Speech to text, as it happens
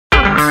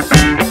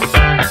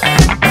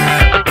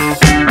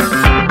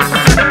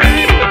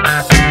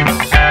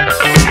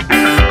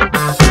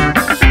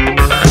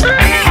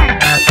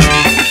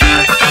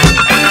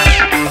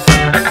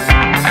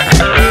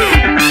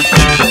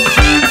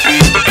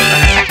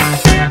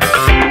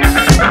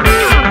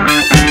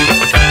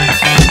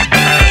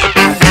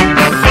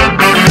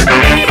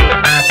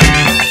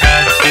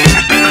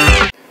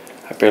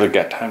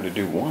time to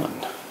do one.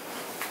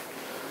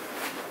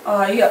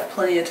 You got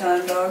plenty of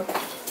time, dog.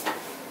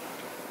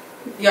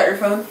 You got your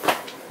phone?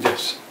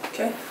 Yes.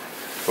 Okay.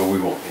 But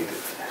we won't need it.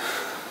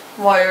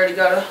 Why, you already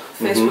got a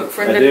Facebook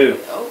friend? I do.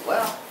 Oh,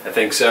 wow. I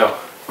think so.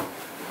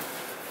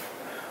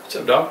 What's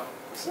up, dog?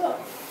 What's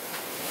up?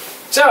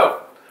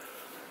 So,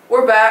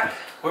 We're back.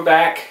 we're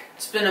back.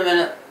 It's been a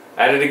minute.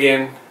 At it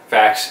again.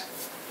 Facts.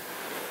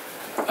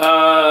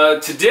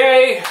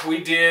 Today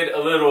we did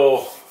a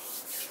little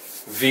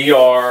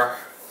VR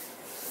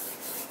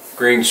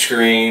green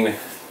screen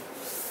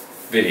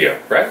video,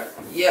 right?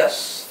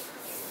 Yes.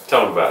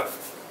 Tell them about it.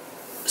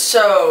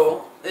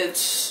 So,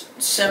 it's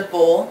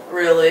simple,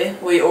 really.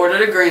 We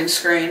ordered a green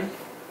screen.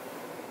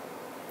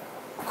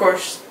 Of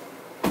course,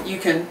 you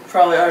can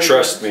probably already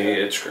Trust guess. me,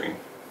 it's green.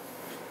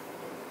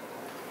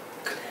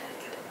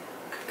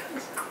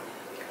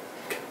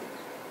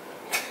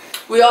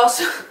 We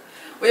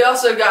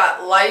also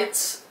got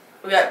lights.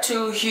 We got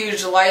 2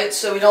 huge lights,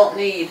 so we don't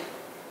need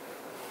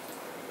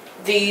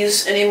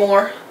these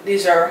anymore.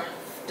 These are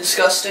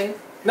disgusting.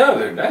 No,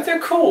 they're not. They're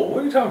cool.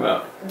 What are you talking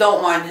about?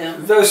 Don't mind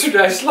him. Those are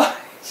nice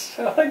lights.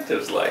 I like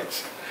those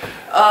lights.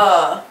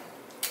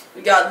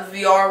 We got the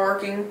VR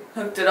working,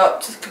 hooked it up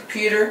to the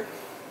computer.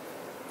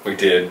 We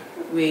did.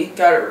 We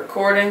got it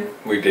recording.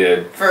 We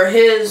did. For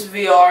his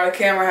VR, the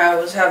camera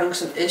was having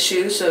some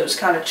issues, so it was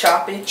kind of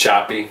choppy.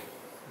 Choppy.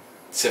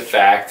 It's a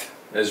fact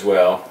as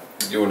well.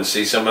 Do you want to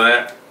see some of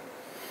that?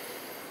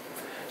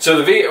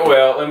 So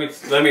well,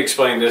 let me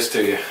explain this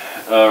to you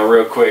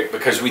real quick,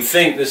 because we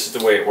think this is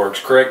the way it works.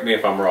 Correct me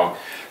if I'm wrong.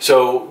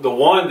 So the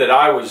one that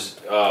I was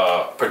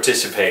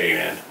participating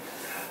in,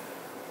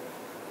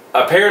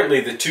 apparently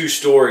the 2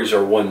 stories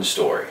are one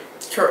story.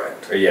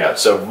 Correct. Yeah,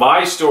 so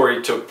my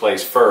story took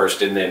place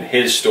first and then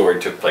his story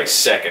took place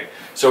second.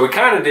 So we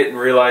kind of didn't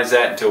realize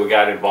that until we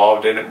got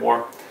involved in it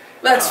more.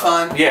 That's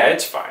fine. Yeah,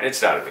 it's fine.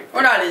 It's not a big deal.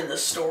 We're not in the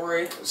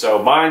story.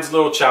 So mine's a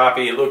little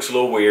choppy. It looks a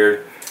little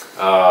weird.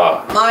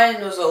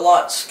 Mine was a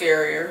lot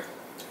scarier.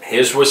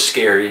 His was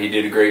scary. He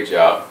did a great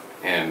job.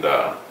 And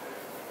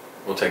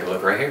we'll take a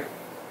look right here.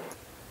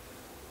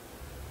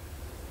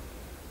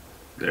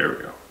 There we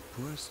go.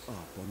 Press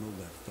up on the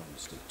left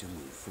thumbstick to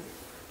move forward.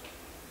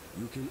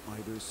 You can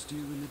either steer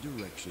in the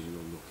direction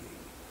you're looking,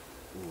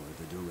 or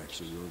the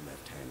direction your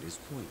left hand is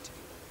pointing.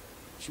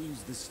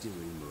 Choose the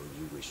steering mode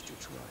you wish to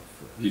try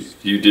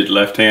first. You did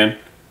left hand?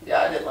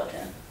 Yeah, I did left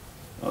hand.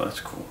 Oh, that's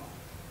cool.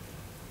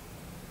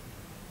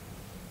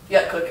 You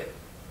gotta click it.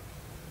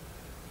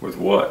 With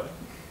what?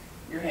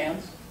 Your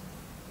hands.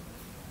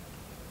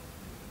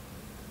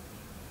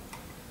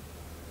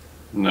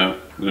 No,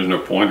 there's no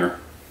pointer.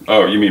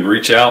 Oh, you mean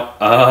reach out?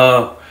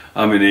 Oh,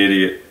 I'm an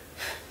idiot.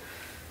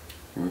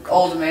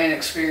 Old man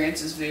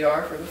experiences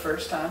VR for the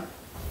first time.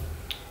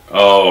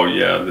 Oh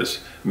yeah,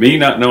 me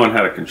not knowing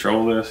how to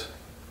control this.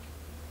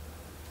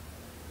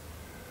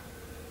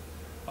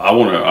 I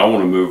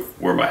wanna move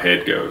where my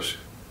head goes.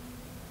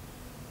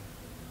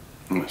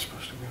 Am I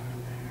supposed to go in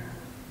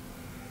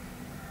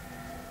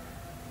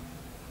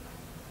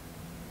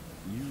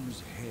there?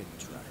 Use head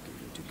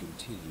tracking to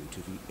continue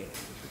to the end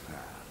of the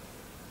path.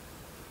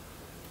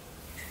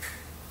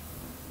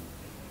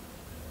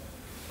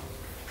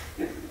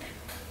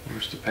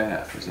 Where's the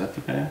path? Is that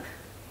the path?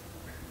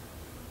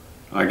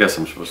 I guess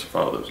I'm supposed to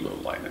follow those little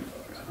lightning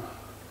bugs.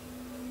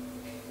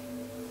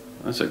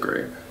 That's a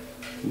grape.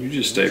 You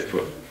just stay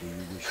put.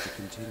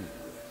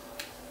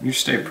 You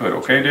stay put,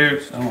 okay,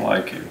 dude? I don't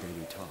like you.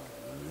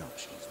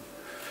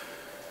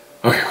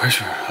 Okay,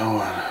 which one?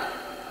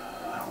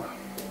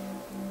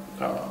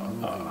 That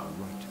one.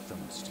 Right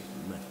thumbstick,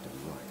 left and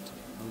right,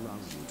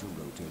 allows you to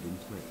rotate in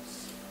place.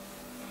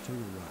 Turn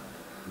around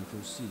and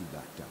proceed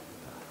back down the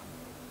path.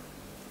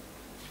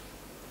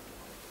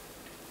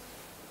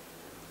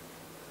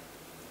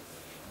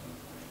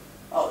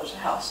 Oh, there's a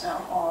house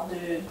now. Oh,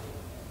 dude.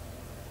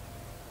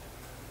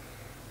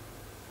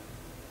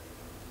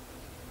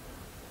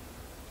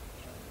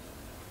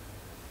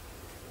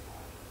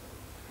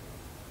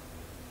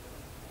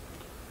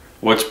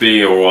 What's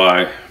B or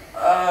Y?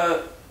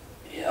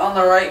 On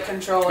the right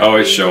controller. Oh,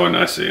 it's showing.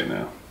 I see it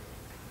now.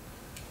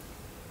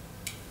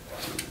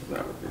 So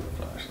that would be the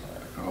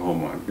flashlight. Oh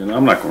my goodness.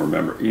 I'm not going to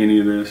remember any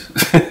of this.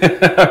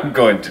 I'm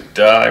going to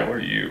die. What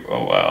are you?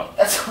 Oh wow.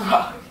 That's a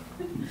rock.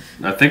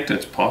 I think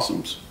that's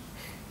possums.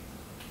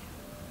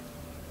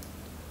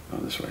 Oh,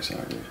 this way,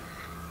 sorry, dude.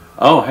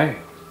 Oh, hey.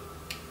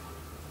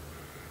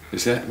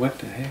 Is that, what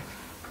the heck?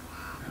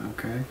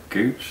 Okay,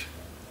 gooch.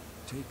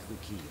 Take the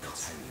key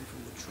that's hanging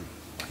from the tree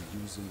by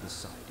using the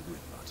side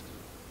grip button.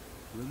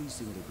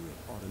 Releasing the grip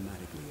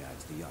automatically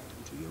adds the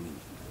item to your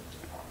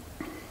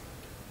inventory.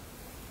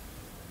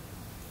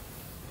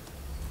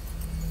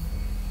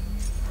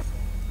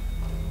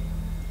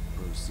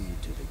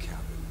 Proceed to the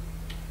cabin.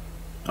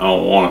 I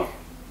don't want to.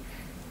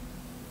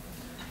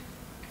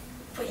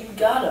 But you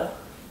gotta.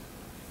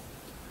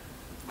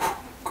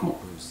 Come on.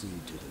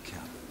 Proceed to the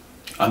cabin.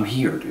 I'm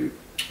here, dude.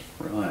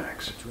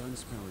 Relax. A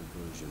transparent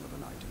version of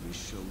an item is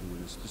shown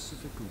when a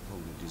specific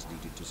component is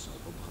needed to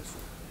solve a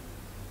puzzle.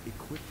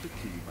 Equip the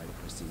key by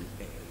pressing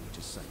A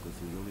to cycle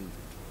through your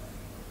inventory.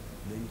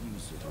 Then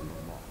use it on the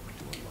lock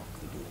to unlock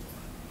the door.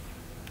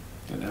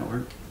 Did that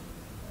work?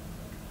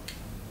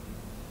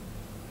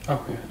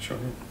 Oh, yeah, sure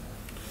did.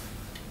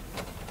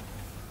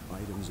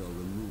 Items are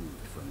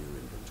removed from your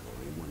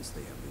inventory once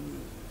they have been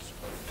used.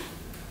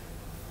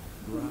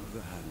 Grab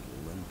the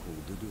handle and pull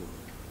the door.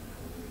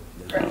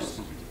 Then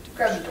proceed to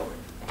Grab the door.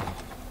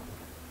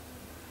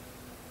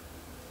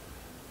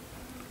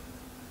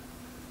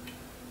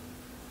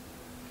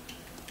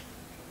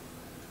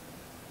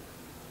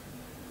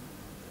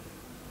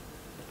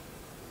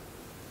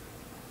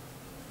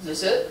 Is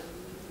this it?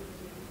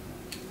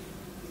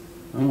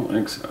 I don't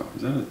think so.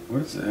 Is that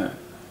what is that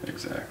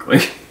exactly?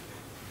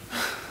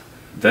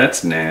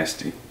 That's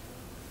nasty.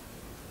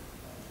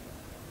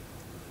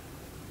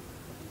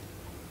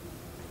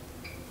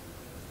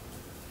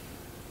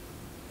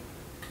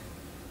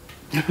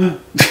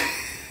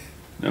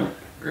 No,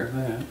 grab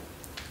that.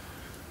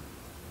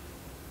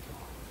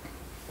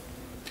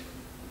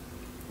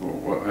 Oh,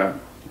 what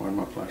happened? Why did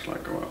my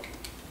flashlight go out?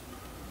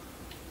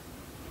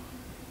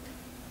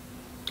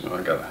 Oh,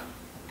 I gotta.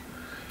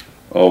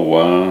 Oh,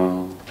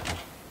 wow.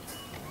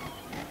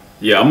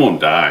 Yeah, I'm gonna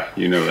die.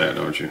 You know that,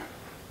 don't you?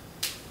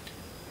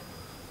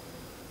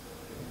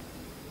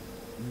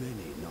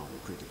 Many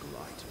non-critical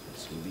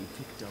items will be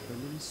picked up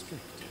and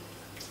inspected.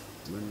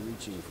 When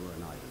reaching for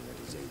an item that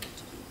is able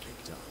to be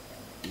picked up,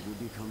 it will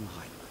become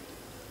highlighted.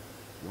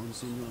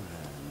 Once in your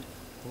hand,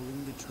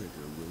 pulling the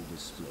trigger will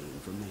display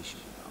information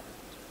about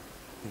it.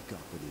 Pick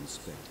up and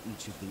inspect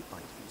each of the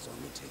items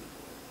on the table.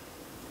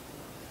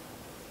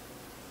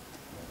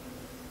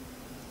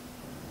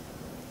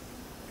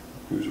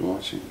 Who's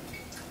watching?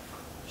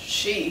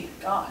 She.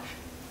 Gosh.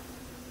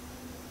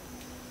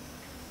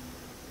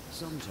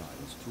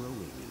 Sometimes throwing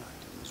an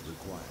item is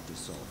required to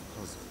solve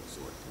puzzles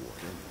or thwart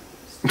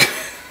enemies.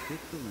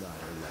 Hit the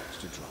ladder latch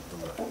to drop the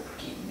ladder.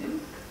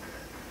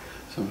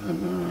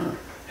 Sometimes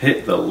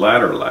hit the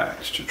ladder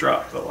latch to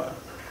drop the ladder.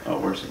 Oh,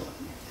 where's the ladder?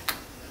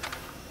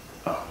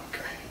 Oh,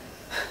 okay.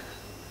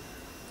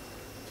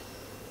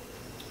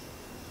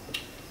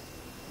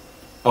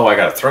 Oh, I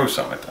gotta throw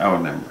something. Oh,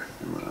 never.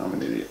 I'm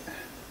an idiot.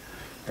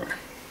 Okay.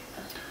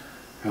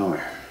 Come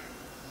here.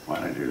 Why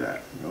did I do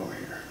that? Go over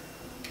here.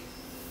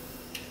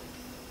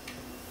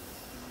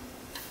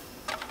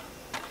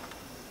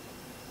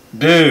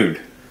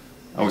 Dude!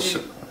 I was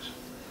surprised.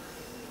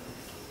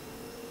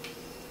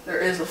 There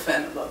is a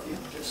fan above you,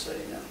 just so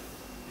you know.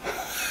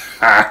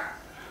 Ah!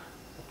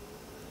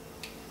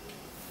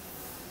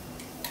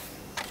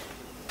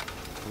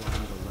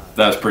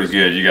 That's pretty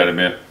good, you gotta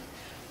admit.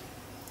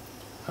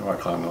 How do I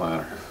climb the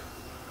ladder?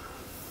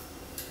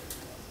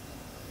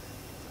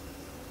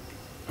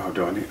 Oh,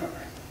 do I need? Okay.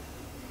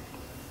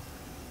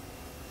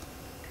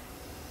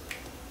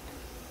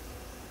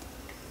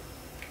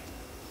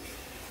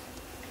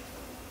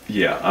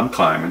 Yeah, I'm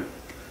climbing.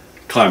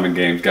 Climbing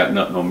games got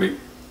nothing on me,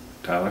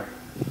 Tyler.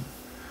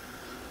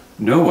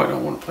 No, I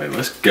don't want to play.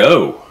 Let's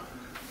go.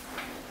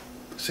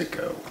 Let's say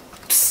go.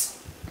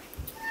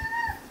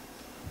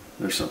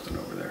 There's something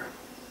over there.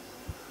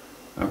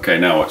 Okay,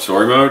 now what?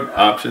 Story mode?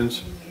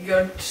 Options? You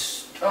go,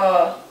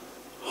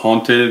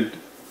 Haunted.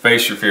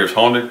 Face your fears.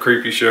 Haunted.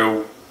 Creepy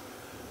show.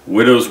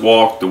 Widow's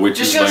Walk. The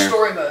Witch's just go Lair.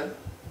 story mode.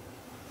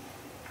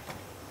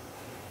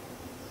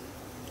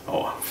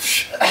 Oh,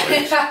 shit.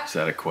 Is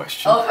that a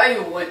question? I love how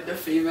you went to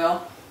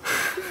female.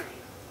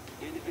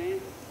 You in the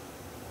van?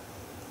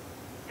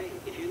 Hey,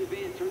 if you're in the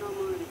van, turn on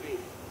monitor B.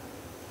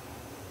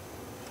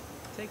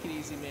 Take it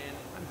easy, man.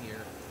 I'm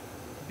here.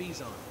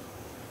 B's on.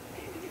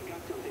 Hey, I think I've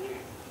got something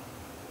here.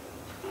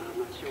 I'm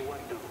not sure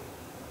what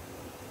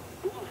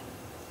though. Go on,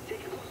 take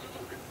a closer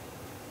look.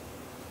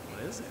 What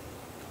is it?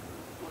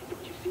 What,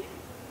 don't you see it?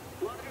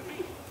 Monitor B.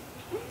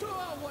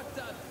 Oh, what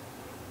the?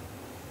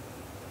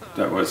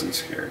 That wasn't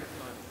scary.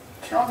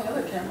 Turn on the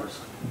other cameras.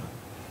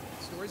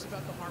 Stories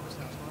about the Harvest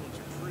House knowledge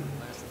are true.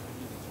 Last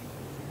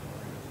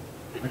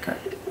Okay.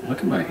 Look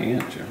at my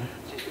hand, Joe.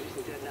 Just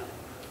listen to that now.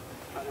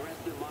 Are the rest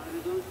of the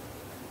monitors on?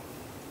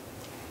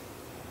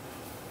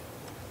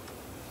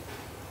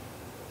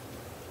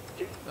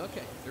 Check.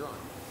 Okay, they're on.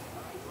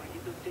 Alright, do I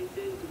get those tapes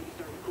in so we can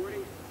start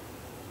recording?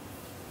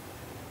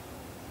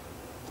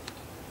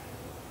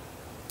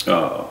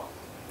 Oh,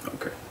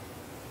 okay.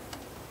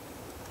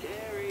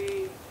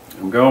 Terry!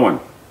 I'm going.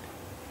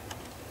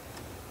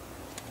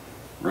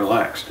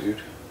 Relax,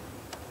 dude.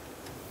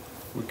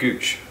 We're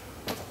gooch.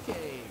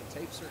 Okay,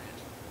 tapes are in.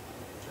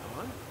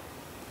 John?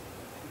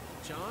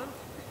 John?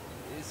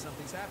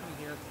 Something's happening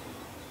here.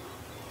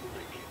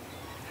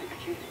 I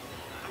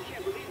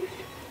can't believe this.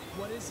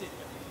 What is it?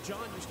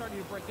 John, you're starting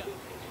to break up.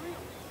 It's real.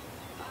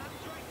 I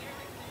was right,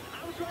 Terry.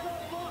 I was right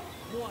all along.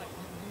 What?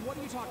 What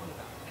are you talking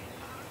about?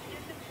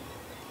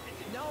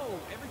 No,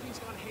 everything's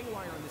gone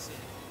haywire on this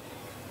end.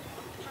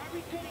 Try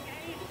resetting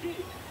A and C.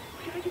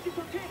 Can I get this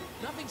okay?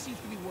 Nothing seems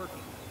to be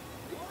working.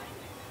 What?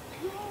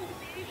 No,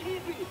 it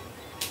can't be.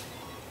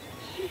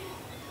 She's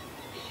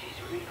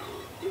real.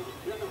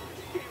 No.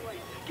 Stay away.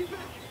 Get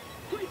back.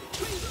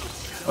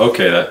 Please, no.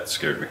 Okay, that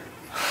scared me.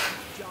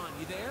 John,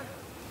 you there?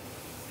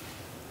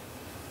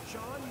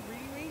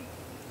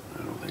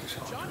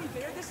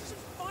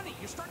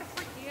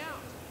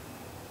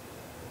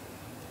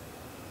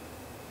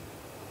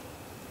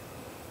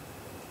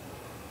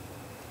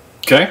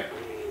 Okay.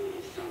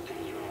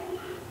 Something's wrong.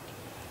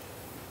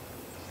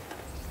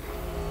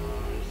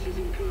 This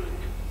isn't good.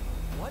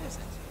 What is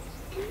it?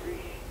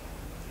 Gary,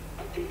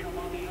 I think I'm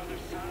on the other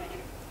side.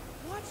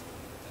 What?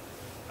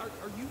 Are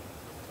you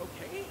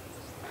okay?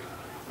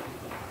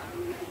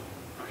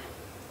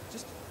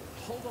 Just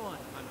hold on.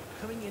 I'm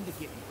coming in to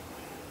get you.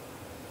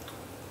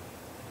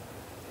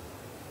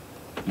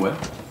 Well.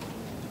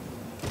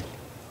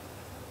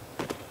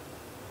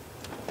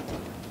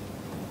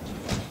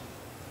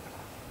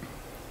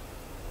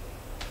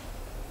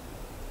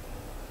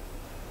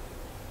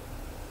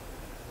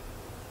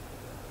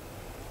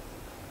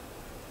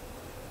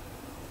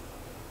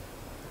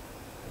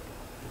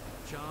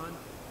 John,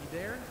 you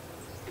there?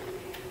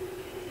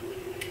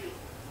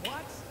 What?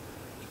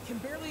 I can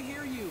barely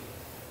hear you.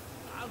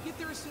 I'll get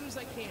there as soon as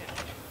I can.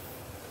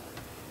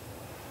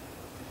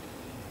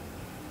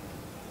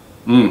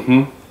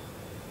 Mm-hmm.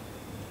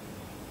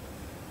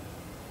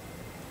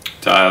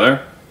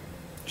 Tyler,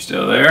 you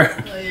still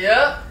there?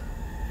 Yep.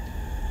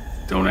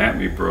 Don't at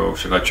me, bro.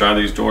 Should I try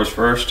these doors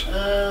first?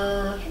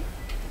 John?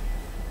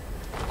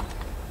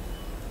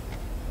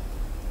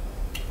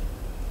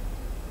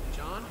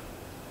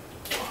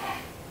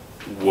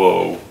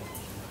 Whoa.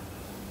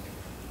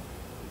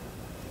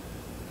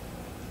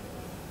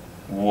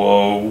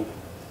 Whoa.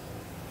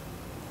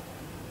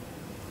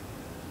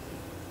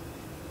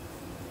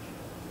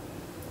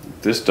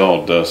 This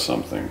doll does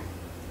something.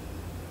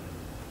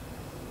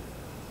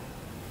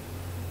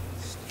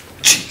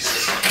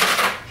 Jesus.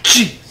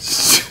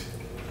 Jesus.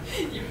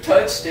 You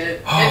touched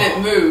it, and it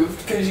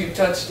moved because you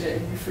touched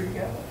it, and you freak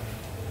out.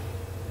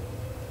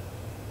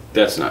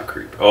 That's not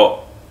creepy.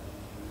 Oh.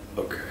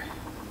 Okay.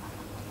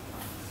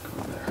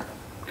 Go in there.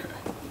 Okay.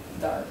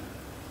 Died.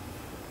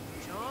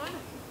 John?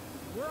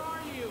 Where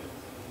are you?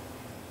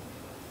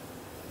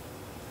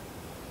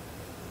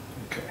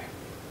 Okay.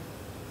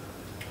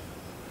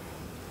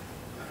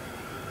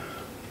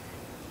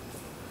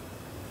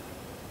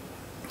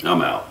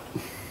 I'm out.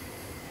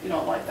 You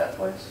don't like that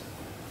place?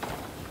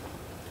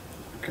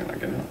 Can I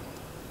get out?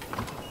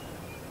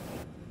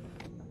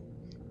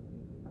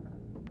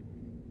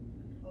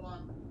 Hold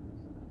on.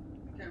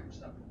 The camera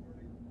stopped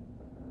recording.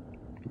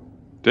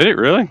 Did it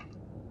really?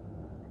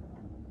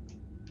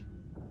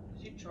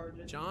 Did you charge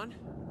it? John?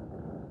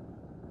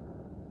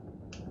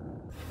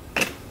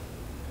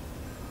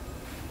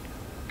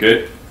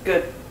 Good.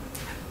 Good.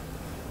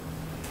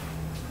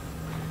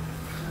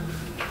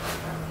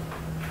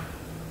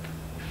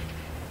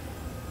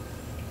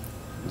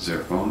 Is there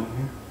a phone in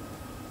here?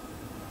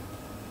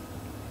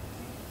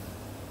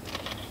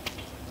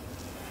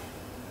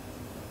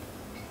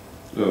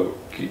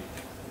 Okay.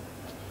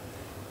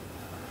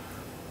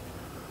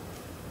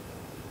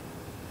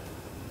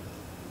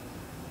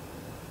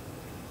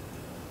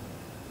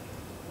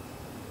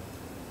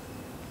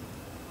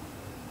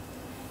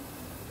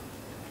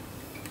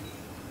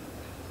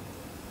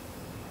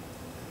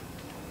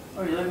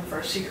 Are you looking for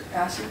a secret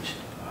passage?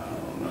 I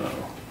don't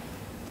know.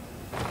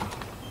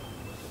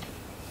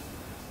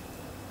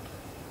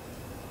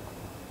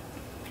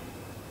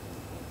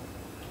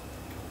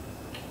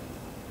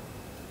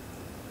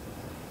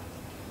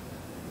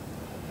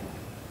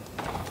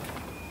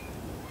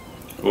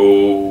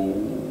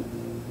 Oh.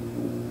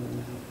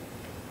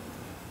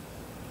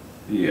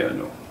 Yeah,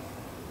 no.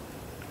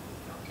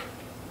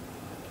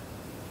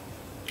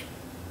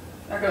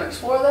 Not gonna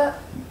explore that?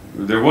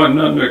 There wasn't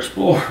nothing to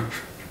explore.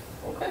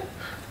 Okay.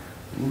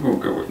 We're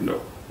gonna go with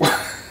no.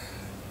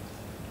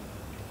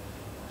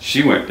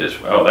 She went this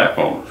way. Oh, that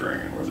phone was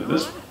ringing. Was it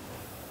this? John?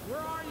 Where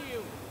are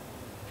you?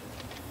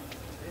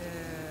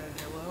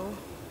 Hello?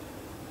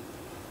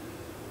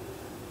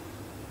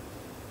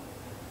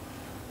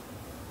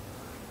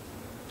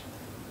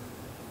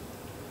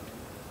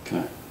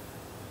 Okay.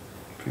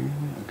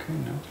 Okay,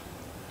 no.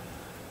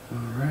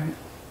 All right.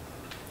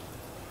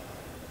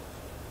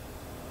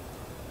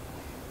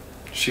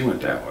 She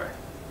went that way.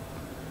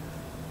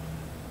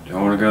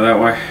 Don't want to go that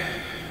way.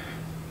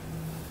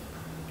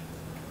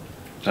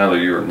 Tyler,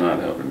 you are not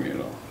helping me at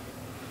all.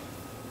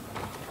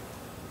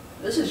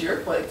 This is your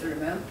playthrough,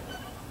 man.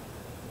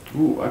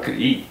 Ooh, I could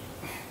eat.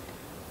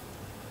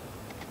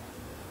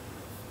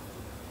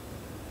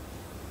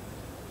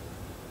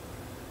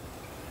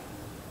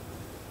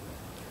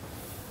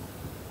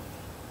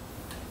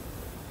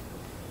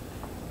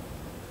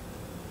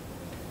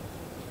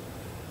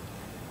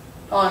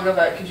 Hold on, go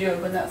back. Could you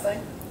open that thing?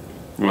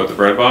 What, the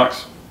bread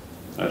box?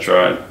 I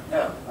tried.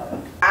 No.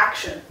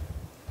 Action.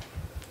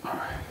 All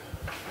right.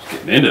 Just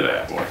getting into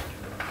that, boy.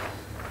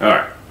 All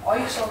right. All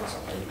you saw was a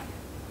lady.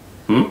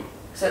 Hmm?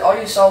 I said all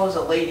you saw was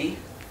a lady.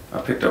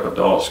 I picked up a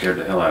doll, scared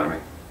the hell out of me.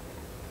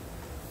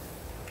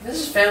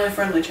 This is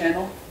family-friendly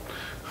channel.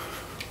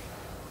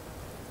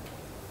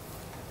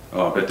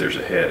 Oh, I bet there's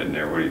a head in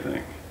there. What do you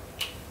think?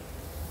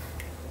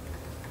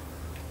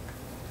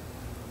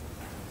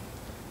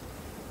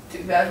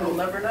 Too bad we'll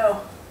never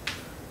know.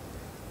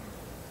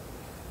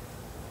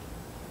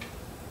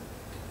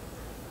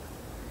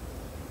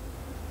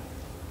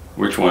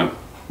 Which one?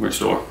 Which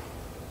door?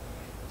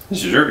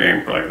 This is your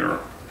game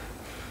playthrough.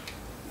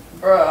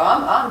 Bro,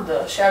 I'm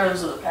the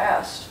shadows of the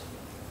past.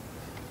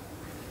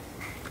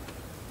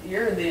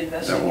 You're the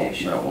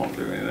investigation. That won't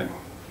do anything.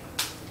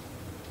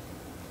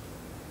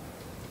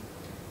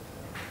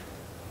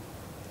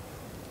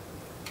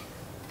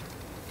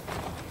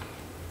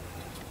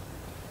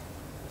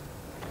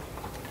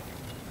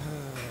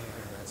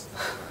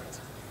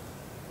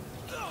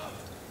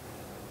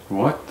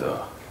 What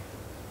the?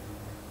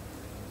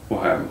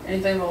 What happened?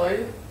 Anything below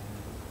you?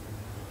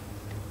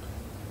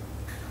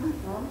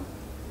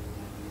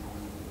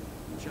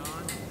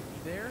 John,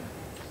 you there?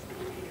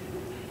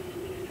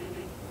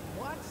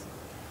 What?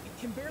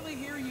 I can barely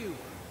hear you.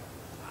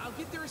 I'll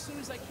get there as soon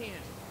as I can.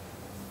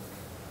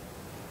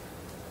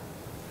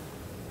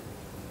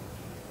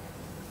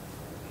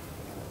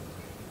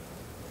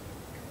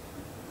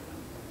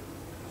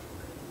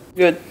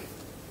 Good.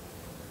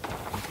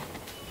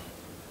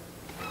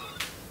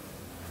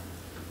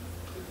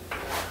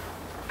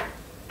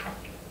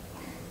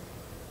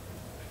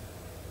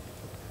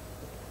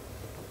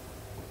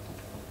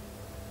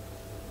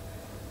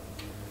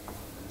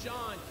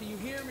 John, can you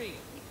hear me?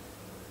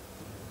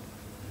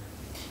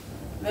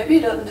 Maybe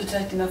it doesn't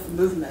detect enough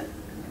movement.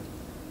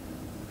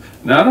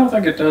 No, I don't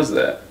think it does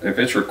that. If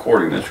it's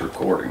recording, it's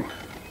recording.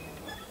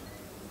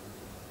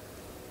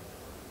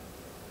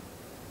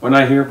 Wasn't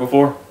I here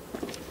before?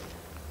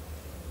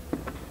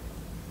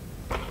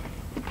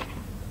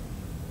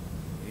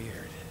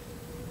 Weird.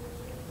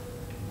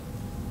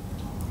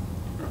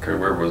 Okay,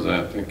 where was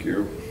that? Thank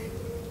you.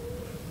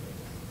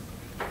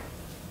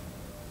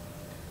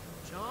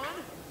 John,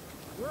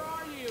 where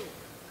are you?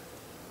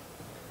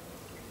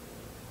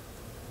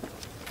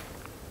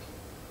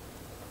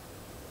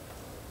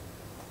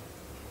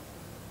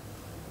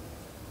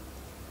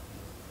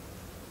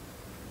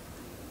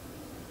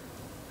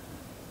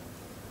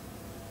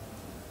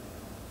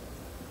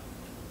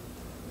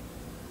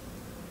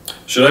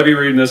 Should I be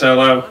reading this out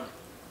loud?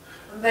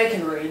 They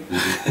can read.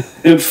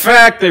 In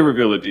fact, they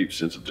reveal a deep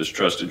sense of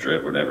distrust and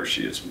dread whenever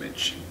she is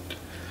mentioned.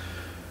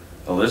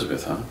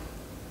 Elizabeth, huh?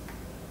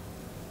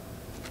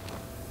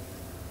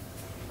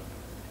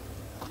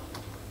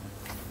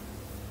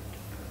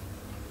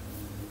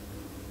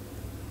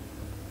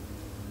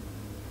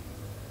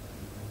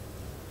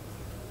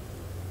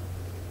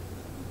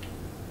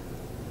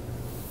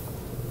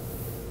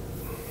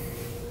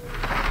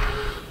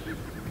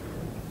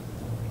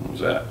 What was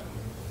that?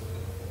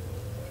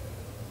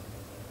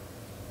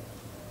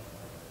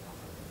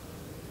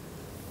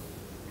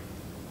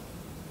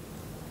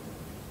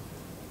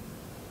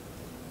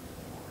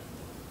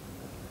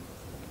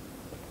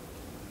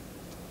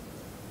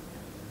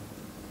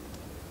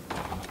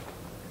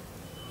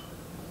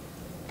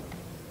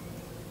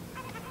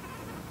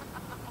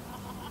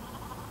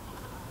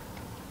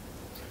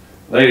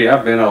 Lady,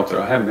 I've been out there.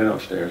 I haven't been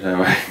upstairs,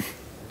 have I?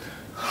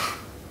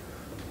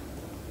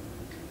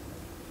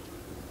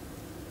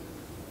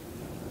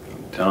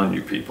 I'm telling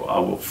you people, I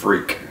will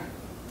freak.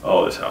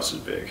 Oh, this house is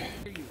big.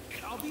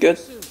 I'll be Good.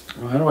 there soon.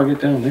 Well, how do I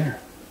get down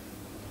there?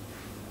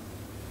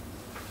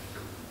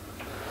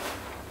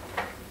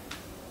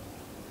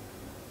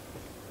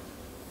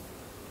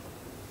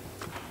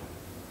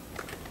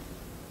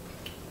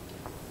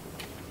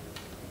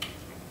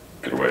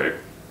 Get away.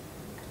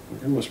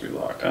 It must be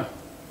locked, huh?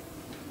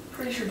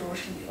 Pretty sure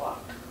doors can be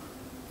locked.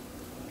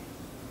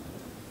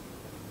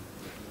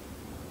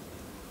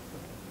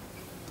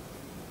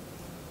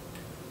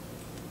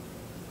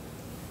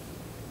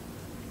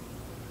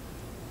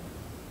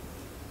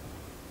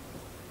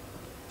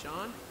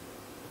 John?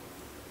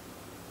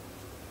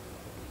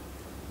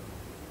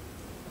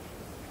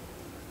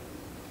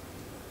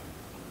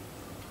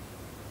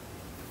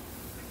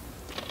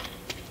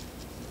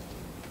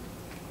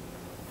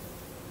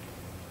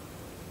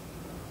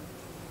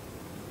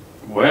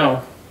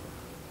 Well,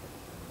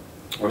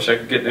 I wish I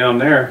could get down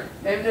there.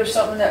 Maybe there's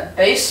something in that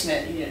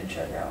basement you didn't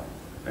check out.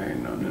 There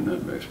ain't nothing in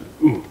that basement.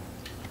 Ooh.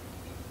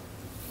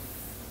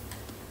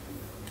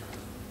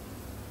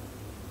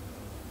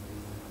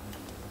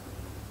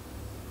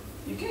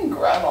 You can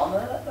grab onto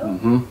that though.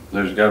 Mm-hmm.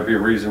 There's got to be a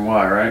reason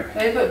why, right?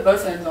 Maybe put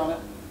both hands on it.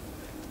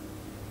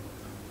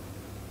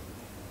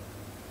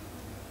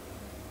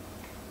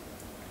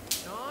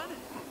 John?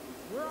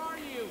 Where are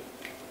you?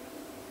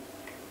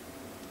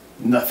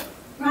 Nothing.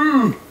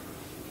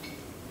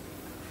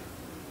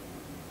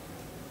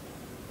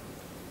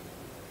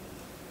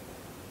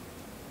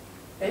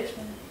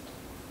 Basement.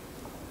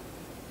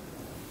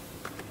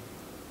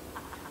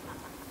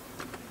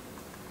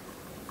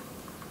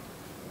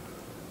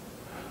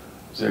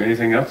 Is there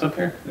anything else up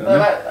here?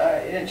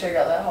 But you didn't check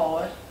out that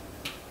hallway.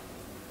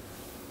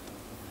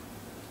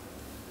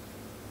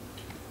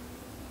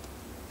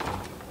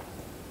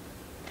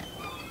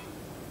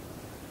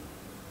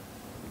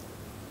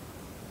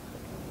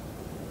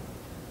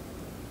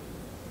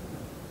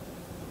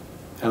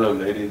 Hello,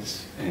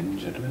 ladies and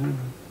gentlemen.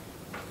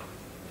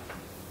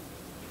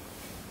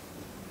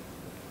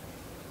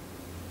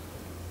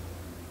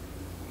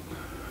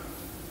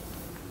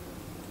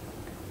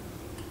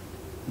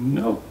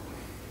 Nope.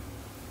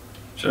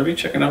 Should I be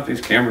checking out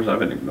these cameras? I've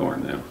been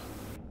ignoring them.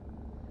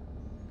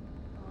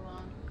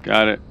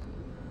 Got it.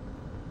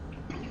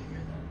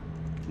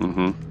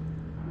 Mm-hmm.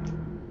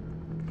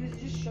 It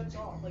just shuts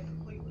off like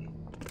completely.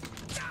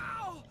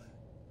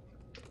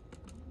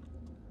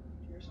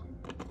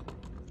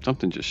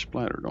 Something just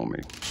splattered on me.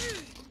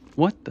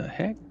 What the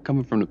heck?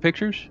 Coming from the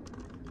pictures?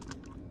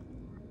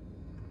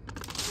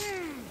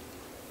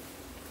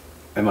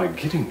 Am I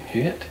getting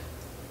hit?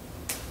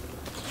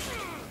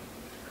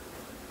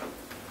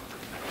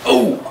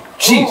 Oh,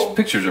 jeez, Oh.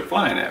 pictures are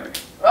flying at me.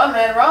 Run,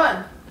 man,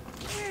 run!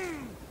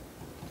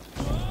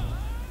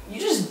 You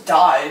just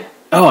died.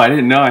 Oh, I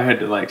didn't know I had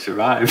to like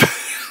survive.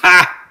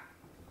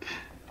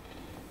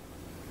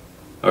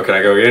 Oh, can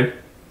I go again?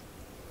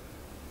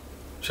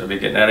 Should I be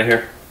getting out of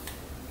here?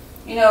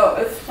 You know,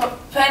 if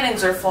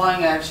paintings are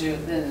flying at you,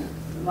 then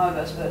my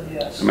best bet,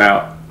 yes. I'm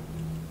out.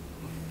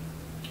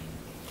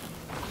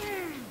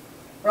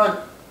 Run.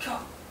 Go.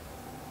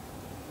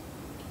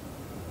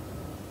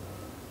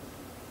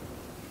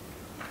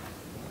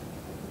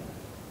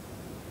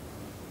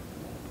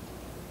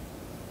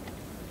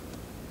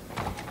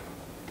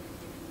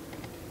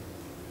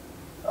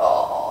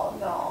 Oh,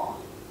 no.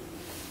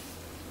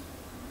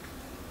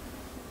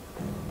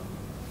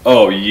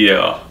 Oh,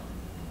 yeah.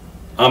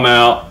 I'm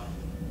out.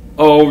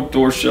 Oh,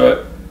 door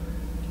shut.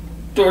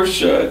 Door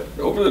shut.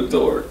 Open the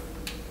door.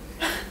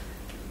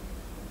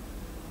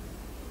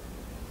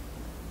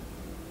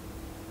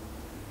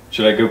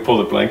 Should I go pull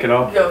the blanket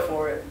off? Go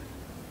for it.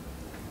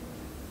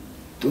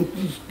 Don't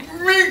me.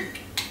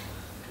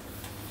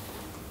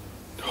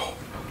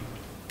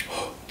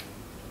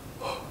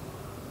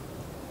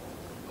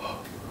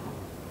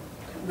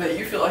 Bet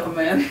you feel like a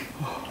man.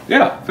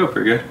 Yeah, I feel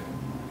pretty good.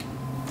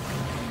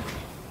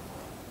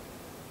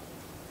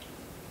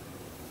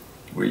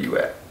 Where you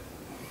at?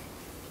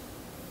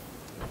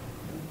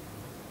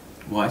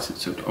 Why is it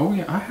so... Oh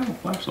yeah, I have a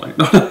flashlight.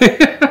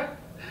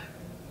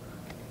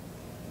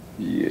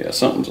 Yeah,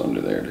 something's under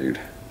there, dude.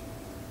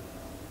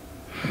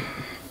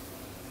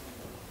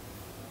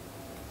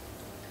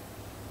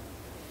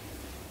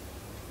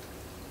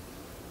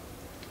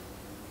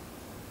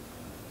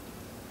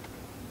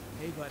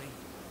 Hey, buddy.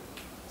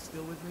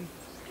 Still with me?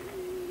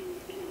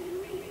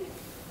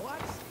 What?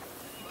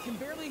 I can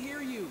barely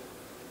hear you.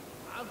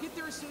 I'll get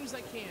there as soon as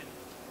I can.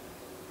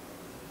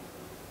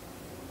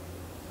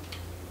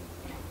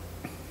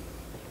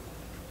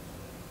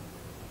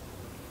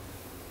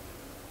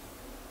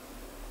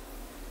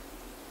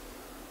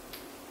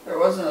 There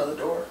was another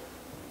door.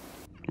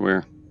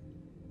 Where?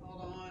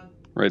 Hold on.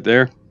 Right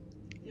there?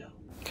 Yeah.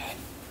 Okay.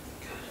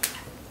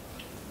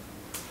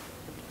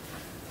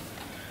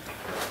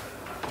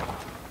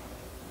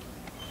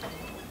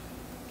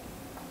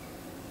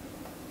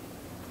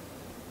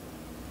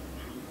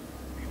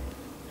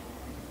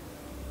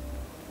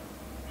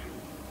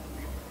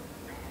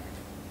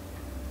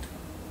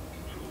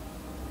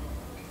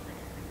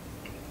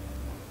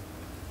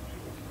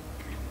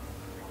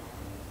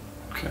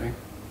 Okay.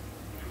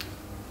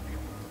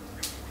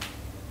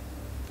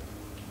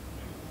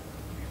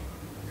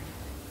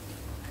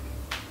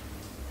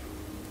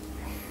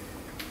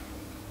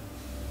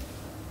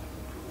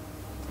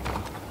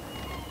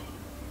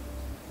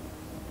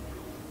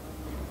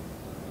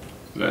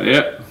 Is that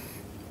it?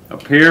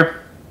 Up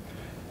here?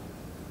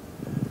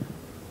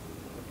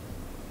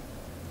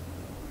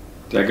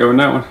 Did I go in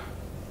that one?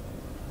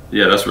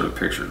 Yeah, that's where the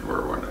pictures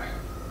were, weren't they?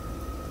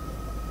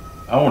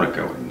 I want to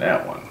go in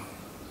that one.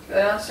 Go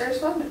downstairs,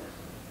 find it.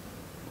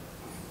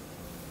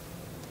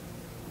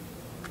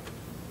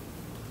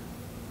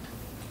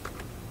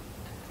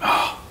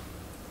 Oh,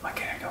 why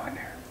can't I go in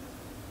there?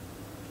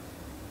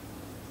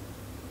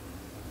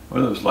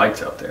 What are those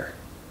lights out there?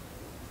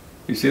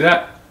 You see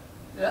that?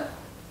 Yeah.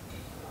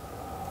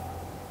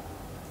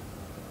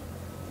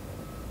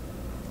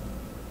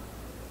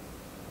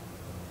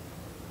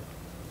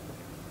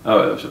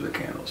 Oh, those are the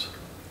candles.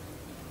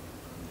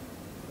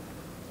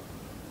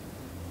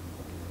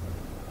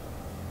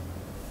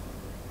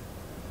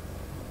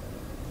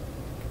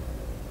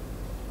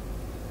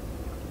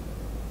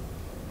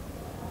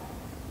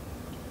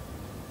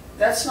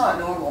 That's not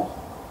normal.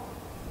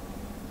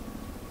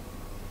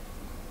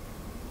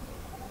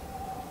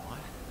 What?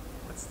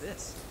 What's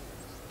this?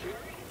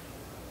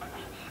 I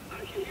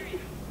can hear you.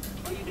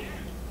 Are you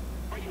there?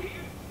 Are you here?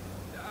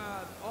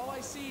 All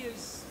I see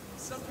is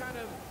some kind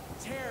of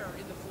tear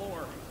in the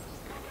floor.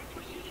 That's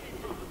where she came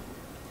from.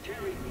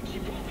 Terry, she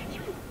pulled me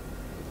through.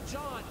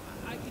 John,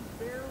 I can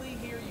barely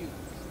hear you.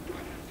 Do I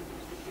have to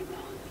push the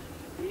signal?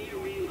 We need a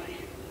relay.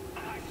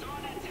 I saw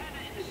an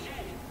antenna in the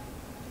shed.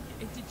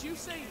 And did you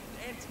say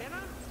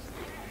antenna?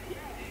 Yeah,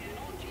 an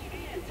old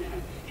TV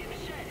antenna in the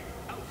shed.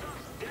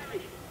 Outside.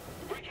 Terry,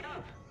 break it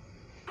up.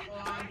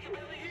 I can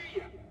barely hear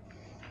you.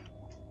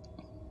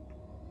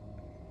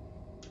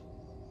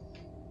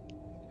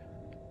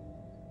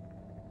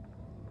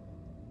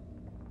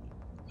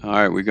 All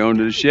right, we going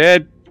to the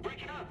shed?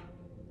 Break it up.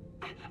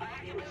 I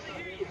can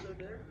barely hear you.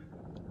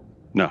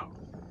 No.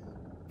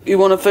 You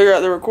want to figure out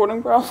the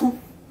recording problem?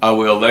 I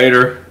will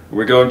later.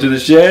 We're going to the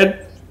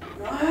shed?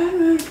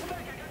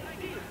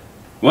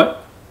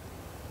 What?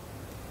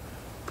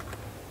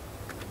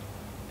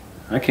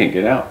 I can't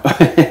get out. What's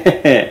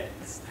that?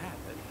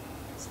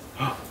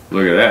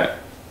 Look at that.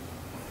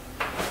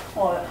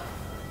 What?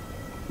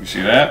 You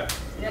see that?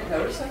 You didn't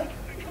notice that?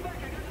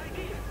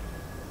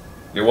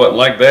 It wasn't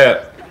like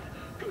that.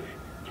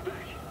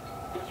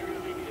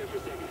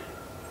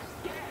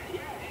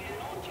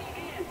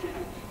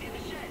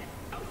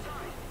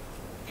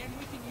 And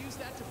we can use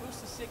that to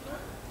boost the signal?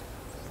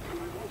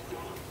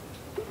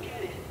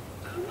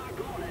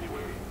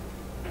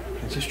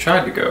 I just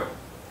tried to go.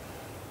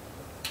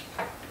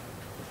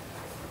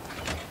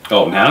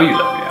 Oh, now you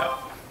let me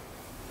out.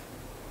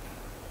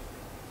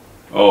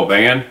 Oh,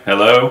 van,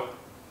 hello?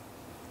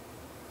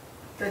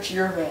 That's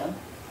your van.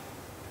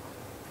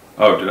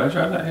 Oh, did I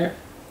drive that here?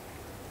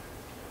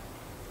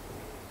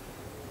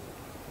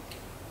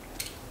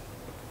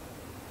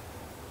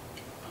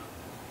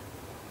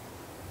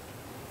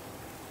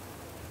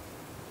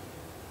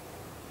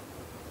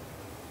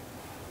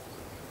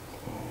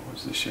 Oh,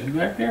 is the shed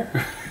back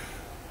there?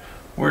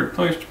 Weird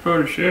place to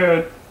put a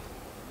shed.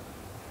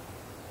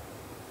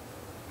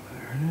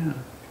 There it is.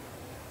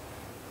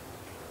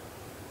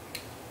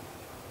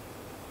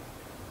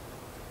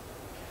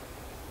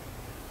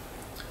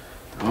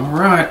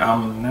 Alright,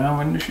 I'm now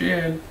in the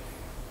shed.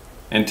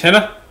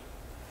 Antenna?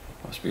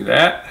 Must be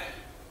that.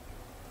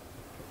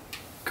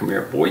 Come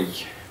here, boy.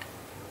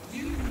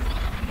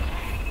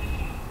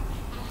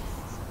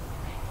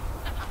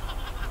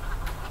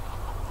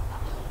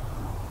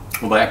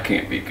 Well, that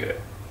can't be good.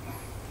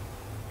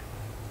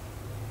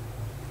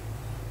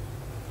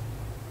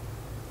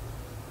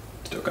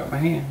 Still got my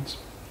hands.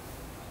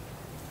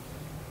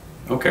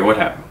 Okay, what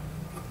happened?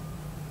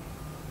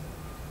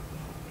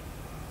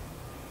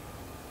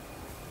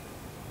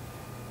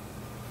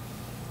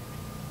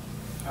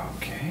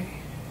 Okay.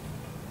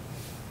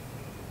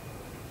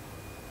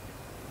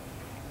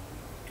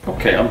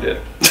 Okay, I'm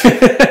dead.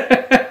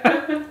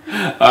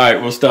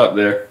 Alright, we'll stop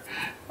there.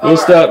 We'll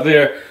stop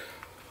there.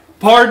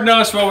 Pardon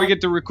us while we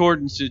get the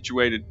recording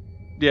situated.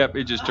 Yep,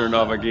 it just turned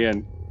off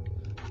again.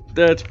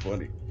 That's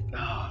funny.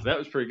 Oh, that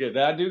was pretty good.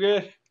 Did I do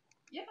good?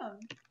 Yeah.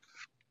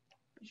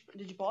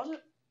 Did you pause it?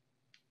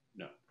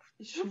 No.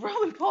 You should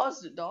probably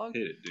pause it, dog.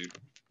 Hit it, dude.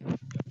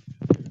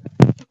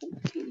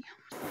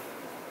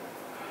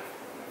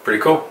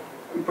 Pretty cool.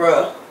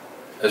 Bruh.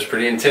 That's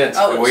pretty intense.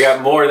 Oh, And we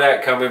got more of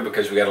that coming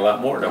because we got a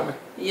lot more, don't we?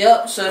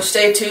 Yep, so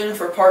stay tuned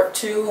for part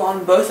 2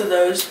 on both of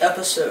those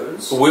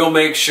episodes. We'll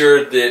make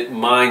sure that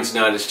mine's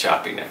not as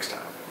choppy next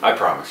time. I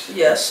promise.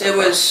 Yes, it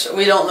was,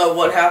 we don't know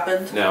what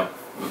happened, No.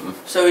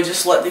 so we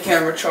just let the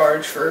camera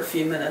charge for a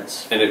few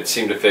minutes. And it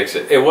seemed to fix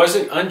it. It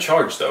wasn't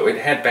uncharged though. It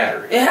had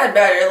battery. It had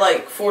battery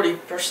like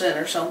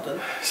 40% or something.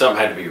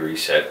 Something had to be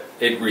reset.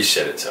 It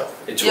reset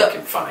itself. It's Yep.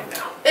 working fine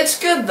now. It's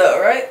good though,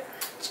 right?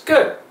 It's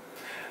good.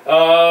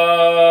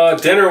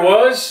 Dinner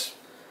was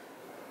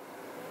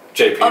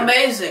J. Peters.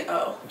 Amazing.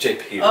 Oh. J.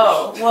 Peters.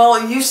 Oh,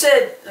 well, you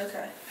said,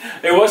 okay.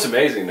 It was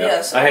amazing though.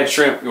 Yes. I had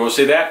shrimp. You want to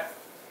see that?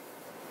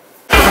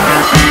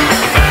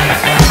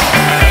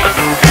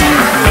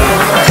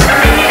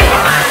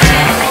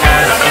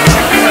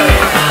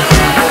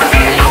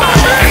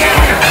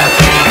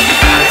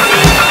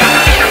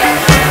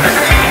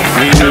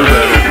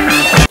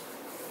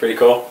 Pretty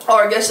cool. Oh,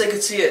 I guess they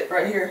could see it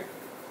right here.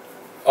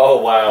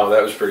 Oh wow,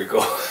 that was pretty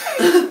cool.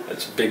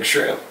 That's a big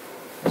shrimp.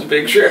 That's a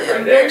big shrimp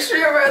right there. Big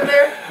shrimp right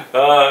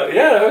there.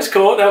 Yeah, that was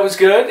cool. That was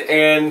good.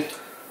 And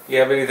you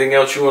have anything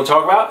else you want to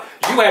talk about?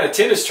 You had a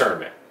tennis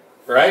tournament,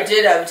 right? We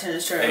did have a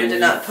tennis tournament. And We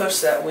did not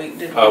post that week,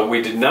 did we?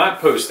 We did not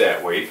post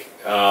that week,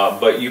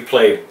 but you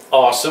played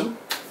awesome,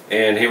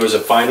 and he was a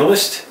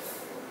finalist.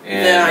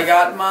 And then I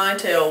got my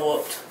tail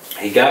whooped.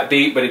 he got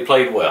beat, but he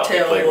played well.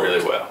 Tail he played whooped.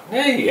 really well.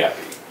 Yeah, he got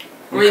beat.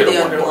 You Read could the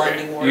have won more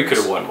underlining games. words. You could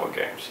have won more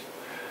games.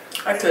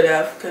 I could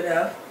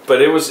have.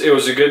 But it was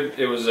a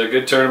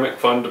good tournament,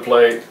 fun to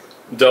play.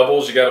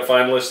 Doubles, you got a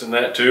finalist in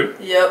that too.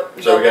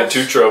 Yep. So we got doubles.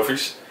 2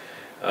 trophies,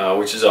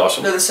 which is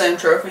awesome. They're the same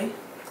trophy.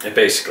 It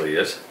basically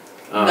is.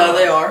 No,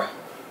 they are.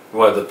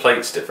 Well, the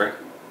plate's different.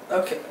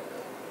 Okay.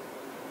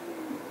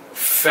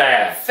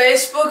 Fact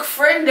Facebook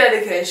friend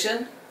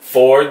dedication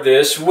for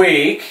this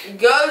week,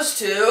 goes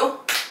to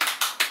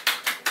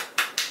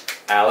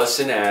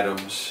Allison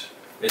Adams.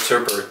 It's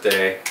her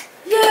birthday.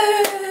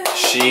 Yay!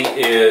 She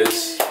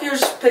is.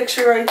 Here's a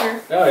picture right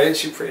here. Oh, isn't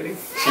she pretty?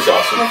 She's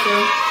awesome.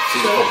 Okay.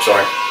 Oh,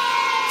 sorry.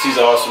 She's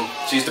awesome.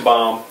 She's the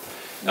bomb.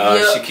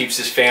 Yep. She keeps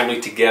this family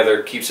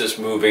together, keeps us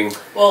moving,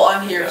 Well,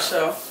 I'm here,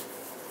 so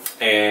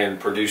and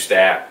produced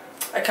that.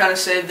 I kind of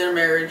saved their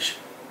marriage.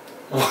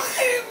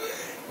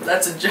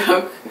 That's a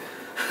joke.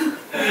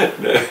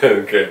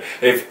 Okay.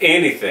 If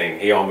anything,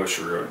 he almost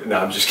ruined it. No,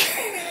 I'm just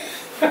kidding.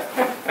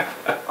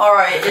 All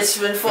right, it's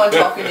been fun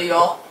talking to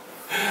y'all.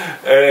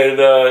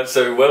 And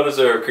so, well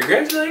deserved.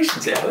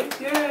 Congratulations, Allie.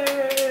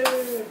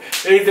 Yay!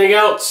 Anything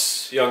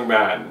else, young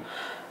man?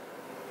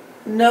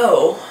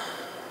 No.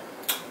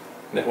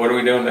 What are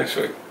we doing next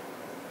week?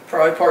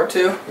 Probably part 2.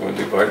 You want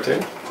to do part 2?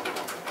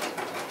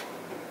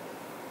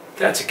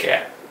 That's a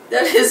cat.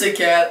 That is a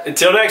cat.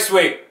 Until next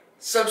week,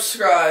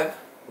 Subscribe.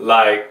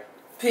 like.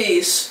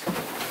 Peace.